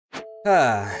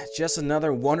Just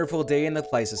another wonderful day in the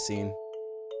Pleistocene.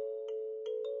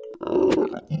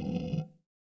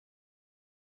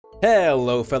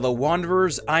 Hello, fellow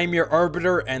wanderers. I'm your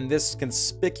arbiter, and this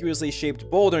conspicuously shaped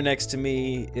boulder next to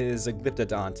me is a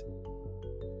Glyptodont.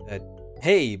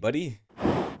 Hey, buddy.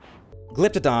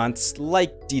 Glyptodonts,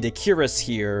 like Didacurus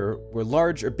here, were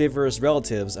large herbivorous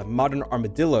relatives of modern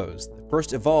armadillos that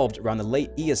first evolved around the late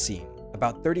Eocene,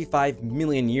 about 35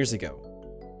 million years ago.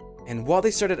 And while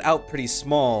they started out pretty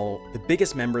small, the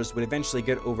biggest members would eventually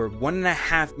get over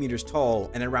 1.5 meters tall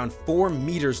and around 4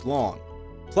 meters long,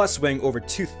 plus weighing over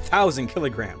 2,000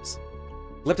 kilograms.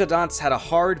 Glyptodonts had a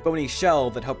hard, bony shell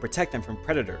that helped protect them from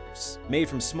predators, made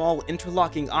from small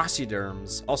interlocking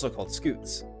osteoderms, also called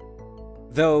scutes.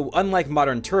 Though, unlike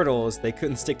modern turtles, they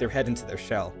couldn't stick their head into their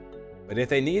shell. But if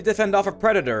they needed to fend off a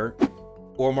predator,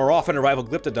 or more often a rival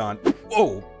Glyptodont,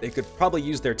 they could probably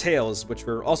use their tails, which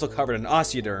were also covered in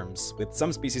osteoderms, with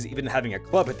some species even having a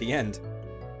club at the end.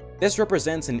 This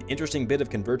represents an interesting bit of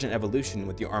convergent evolution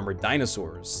with the armored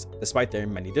dinosaurs, despite their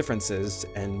many differences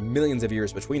and millions of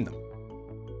years between them.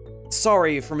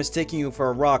 Sorry for mistaking you for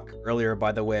a rock earlier,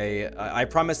 by the way. I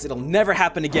promise it'll never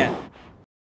happen again.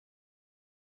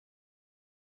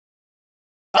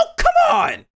 Oh, come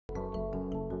on!